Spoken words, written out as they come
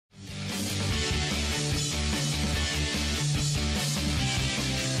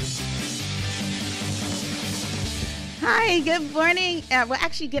Hi, good morning.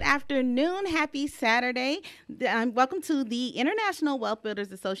 Actually, good afternoon. Happy Saturday. Welcome to the International Wealth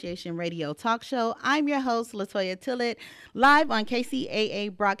Builders Association radio talk show. I'm your host, Latoya Tillett, live on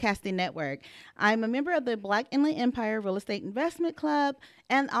KCAA Broadcasting Network. I'm a member of the Black Inland Empire Real Estate Investment Club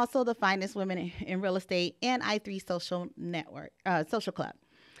and also the Finest Women in Real Estate and I3 Social Network, Social Club.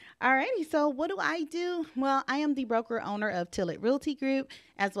 Alrighty, so what do I do? Well, I am the broker owner of Tillett Realty Group,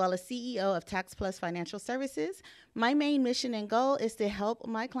 as well as CEO of Tax Plus Financial Services. My main mission and goal is to help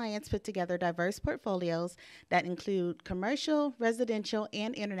my clients put together diverse portfolios that include commercial, residential,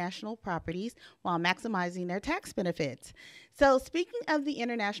 and international properties while maximizing their tax benefits. So, speaking of the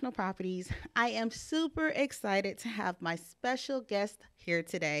international properties, I am super excited to have my special guest here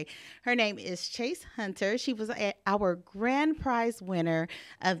today. Her name is Chase Hunter. She was our grand prize winner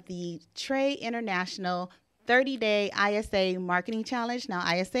of the Trey International 30-day ISA Marketing Challenge. Now,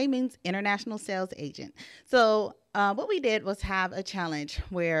 ISA means International Sales Agent. So, what we did was have a challenge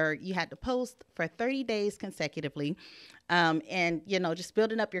where you had to post for 30 days consecutively. And just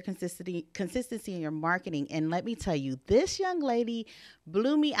building up your consistency in your marketing. And let me tell you, this young lady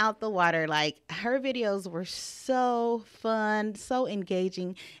blew me out the water. Like, her videos were so fun, so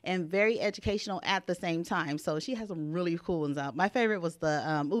engaging, and very educational at the same time. So she has some really cool ones out. My favorite was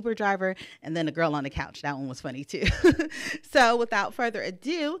the Uber driver, and then the girl on the couch. That one was funny too. So without further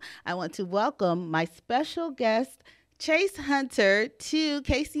ado, I want to welcome my special guest, Chase Hunter, to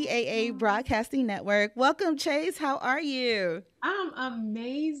KCAA Broadcasting Network. Welcome, Chase. How are you? I'm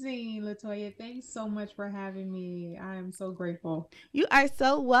amazing, Latoya. Thanks so much for having me. I am so grateful. You are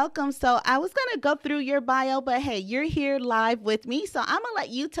so welcome. So I was going to go through your bio, but hey, you're here live with me. So I'm going to let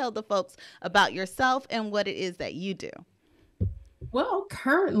you tell the folks about yourself and what it is that you do. Well,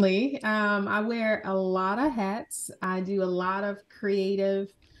 currently, I wear a lot of hats. I do a lot of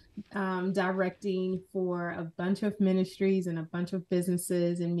creative directing for a bunch of ministries and a bunch of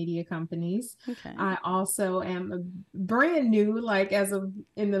businesses and media companies. Okay. I also am a brand new, like as of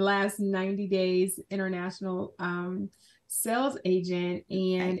in the last 90 days, international sales agent,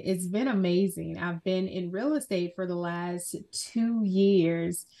 and Nice. it's been amazing. I've been in real estate for the last 2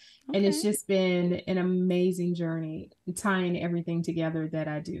 years. And it's Okay. just been an amazing journey tying everything together that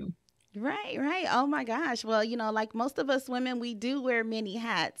I do. Right, right. Oh my gosh. Well, like most of us women, we do wear many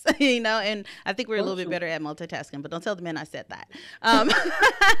hats, and I think we're a Oh, little bit sure. better at multitasking, but don't tell the men I said that. Um, so,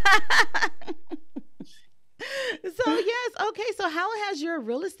 yes. Okay. So, how has your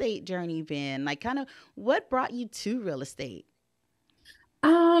real estate journey been? Like, kind of what brought you to real estate?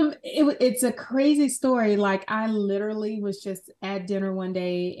 It's a crazy story. Like I literally was just at dinner one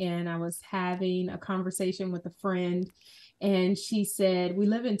day and I was having a conversation with a friend and she said, we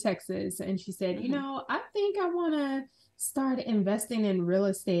live in Texas, and she said, Hmm. I think I want to start investing in real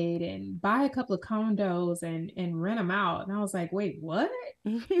estate and buy a couple of condos and rent them out. And I was like, wait, what?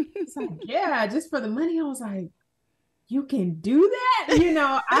 It's like, yeah, just for the money. I was like, you can do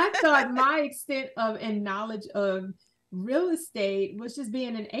that? I thought my extent of and knowledge of real estate was just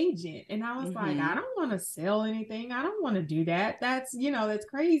being an agent. And I was like, I Hmm. don't want to sell anything. I don't want to do that. That's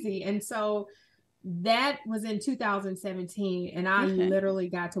crazy. And so that was in 2017. And I Okay. literally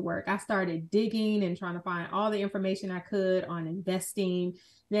got to work. I started digging and trying to find all the information I could on investing.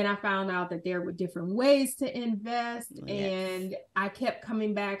 Then I found out that there were different ways to invest. Yes. And I kept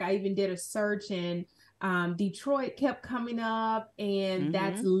coming back. I even did a search and Detroit kept coming up, and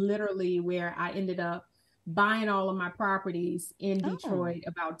that's Hmm. literally where I ended up buying all of my properties in Oh, Detroit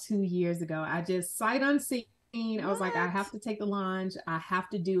about 2 years ago. I just sight unseen. I was like, I have what? to take the plunge. I have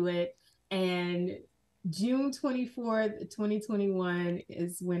to do it. And June 24th, 2021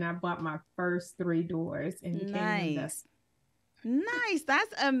 is when I bought my first three doors and became an Nice. investor. Nice.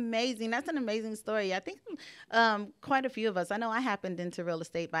 That's amazing. That's an amazing story. I think quite a few of us, I know I happened into real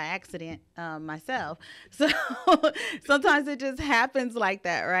estate by accident myself. So sometimes it just happens like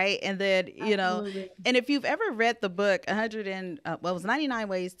that, right? And then, Absolutely. and if you've ever read the book, 100 and, well, it was 99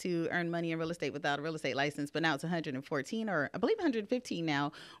 ways to earn money in real estate without a real estate license, but now it's 114, or I believe 115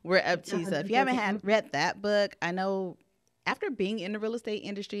 now we're up to. So if you haven't 114. had read that book, I know after being in the real estate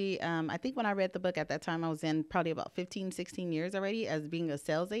industry, I think when I read the book at that time, I was in probably about 15, 16 years already as being a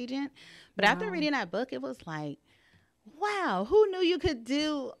sales agent. But after Wow. reading that book, it was like, wow, who knew you could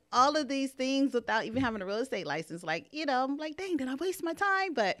do all of these things without even having a real estate license? Like, I'm like, dang, did I waste my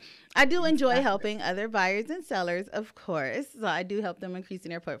time? But I do enjoy Exactly. helping other buyers and sellers, of course. So I do help them increasing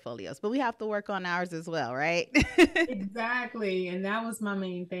their portfolios. But we have to work on ours as well, right? Exactly. And that was my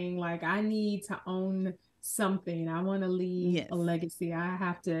main thing. Like, I need to own something. I want to leave Yes. a legacy. I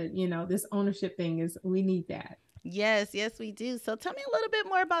have to, this ownership thing is, we need that. Yes, yes, we do. So tell me a little bit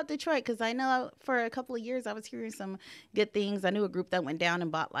more about Detroit, because I know for a couple of years I was hearing some good things. I knew a group that went down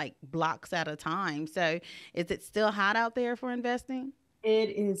and bought like blocks at a time. So is it still hot out there for investing? It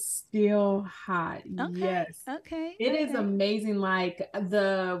is still hot. Okay, Yes. okay, It is okay. amazing. Like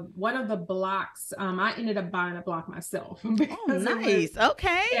the one of the blocks, I ended up buying a block myself Oh, because it was, nice.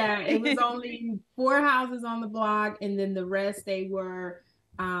 Okay. yeah, it was only four houses on the block, and then the rest they were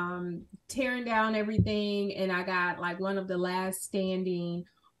tearing down everything. And I got like one of the last standing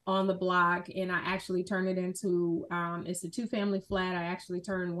on the block, and I actually turned it into it's a two-family flat. I actually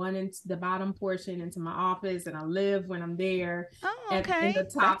turned one into the bottom portion into my office, and I live when I'm there Oh, at in okay. the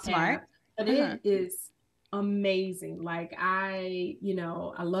top That's half. smart. But Uh-huh. it is amazing. Like I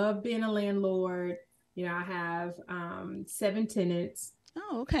love being a landlord. I have seven tenants.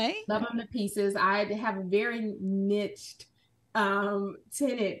 Oh, okay. Love them to pieces. I have a very niched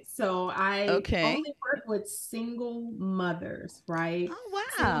tenant. So I Okay. only work with single mothers, right? Oh,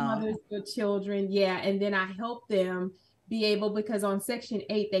 Single wow. mothers with children. Yeah. And then I help them be able, because on Section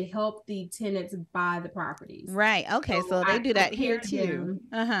 8, they help the tenants buy the properties. Right. Okay. So So they I do that here prepare too. them.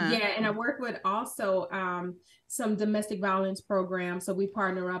 Uh-huh. Yeah, and I work with also some domestic violence programs. So we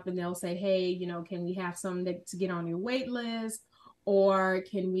partner up and they'll say, hey, can we have some to get on your wait list? Or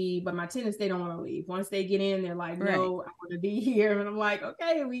can we, but my tenants, they don't want to leave. Once they get in, they're like, Right. no, I want to be here. And I'm like,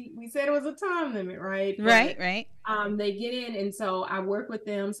 okay, we said it was a time limit, right? Right, But right. they get in. And so I work with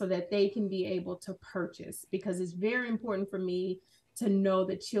them so that they can be able to purchase, because it's very important for me to know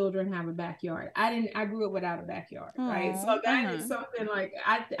that children have a backyard. I grew up without a backyard, right? So Oh, that is uh-huh. something like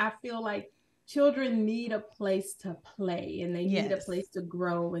I feel like children need a place to play, and they need a Yes. place to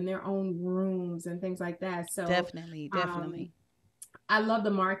grow in their own rooms and things like that. So Definitely, um definitely. I love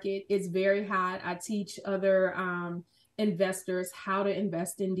the market. It's very hot. I teach other investors how to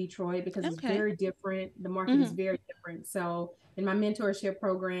invest in Detroit because it's Okay. very different. The market is Hmm. very different. So, in my mentorship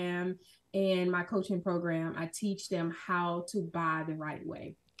program and my coaching program, I teach them how to buy the right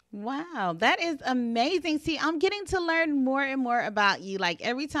way. Wow, that is amazing. See, I'm getting to learn more and more about you. Like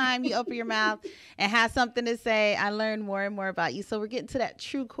every time you open your mouth and have something to say, I learn more and more about you. So we're getting to that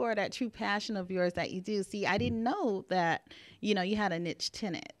true core, that true passion of yours that you do. See, I didn't know that, you had a niche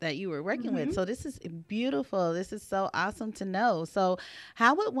tenant that you were working with. Mm-hmm. So this is beautiful. This is so awesome to know. So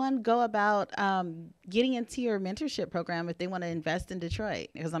how would one go about getting into your mentorship program if they want to invest in Detroit?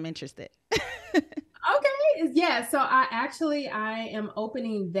 Because I'm interested. Okay, yeah. So I am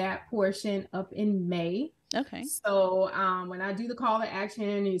opening that portion up in May. Okay. So when I do the call to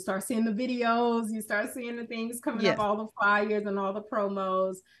action, you start seeing the videos, you start seeing the things coming up, Yes. all the flyers and all the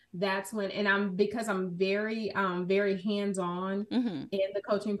promos. That's when, and because I'm very hands on Mm-hmm. in the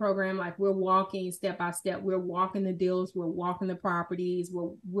coaching program. Like we're walking step by step, we're walking the deals, we're walking the properties,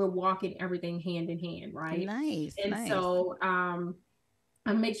 we're walking everything hand in hand, right? Nice, And nice. so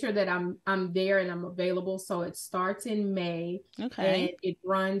I make sure that I'm there and I'm available. So it starts in May and Okay. it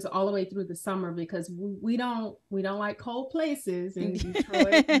runs all the way through the summer, because we don't like cold places in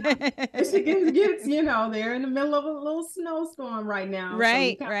Detroit. Michigan gets, they're in the middle of a little snowstorm right now. So we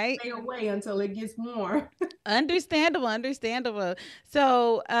Right, kind of right. stay away until it gets warm. Understandable, understandable.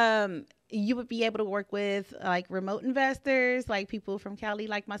 So, you would be able to work with like remote investors, like people from Cali,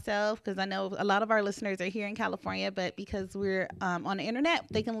 like myself, because I know a lot of our listeners are here in California, but because we're on the internet,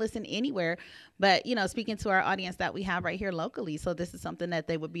 they can listen anywhere. But, speaking to our audience that we have right here locally. So, this is something that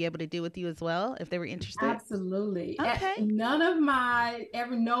they would be able to do with you as well if they were interested. Absolutely. Okay.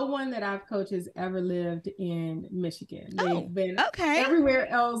 No one that I've coached has ever lived in Michigan. Oh, They've been okay. everywhere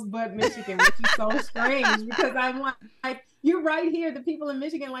else but Michigan, which is so strange because I'm like, you're right here. The people in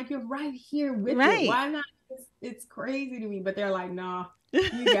Michigan, like, you're right here with it. Right. Why not? It's crazy to me, but they're like, no,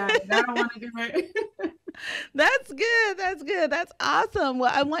 you got it. I don't want to do it. That's good. That's good. That's awesome.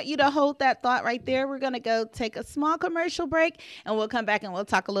 Well, I want you to hold that thought right there. We're going to go take a small commercial break and we'll come back and we'll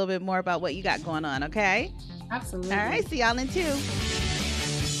talk a little bit more about what you got going on. Okay. All right. Absolutely. See y'all in two.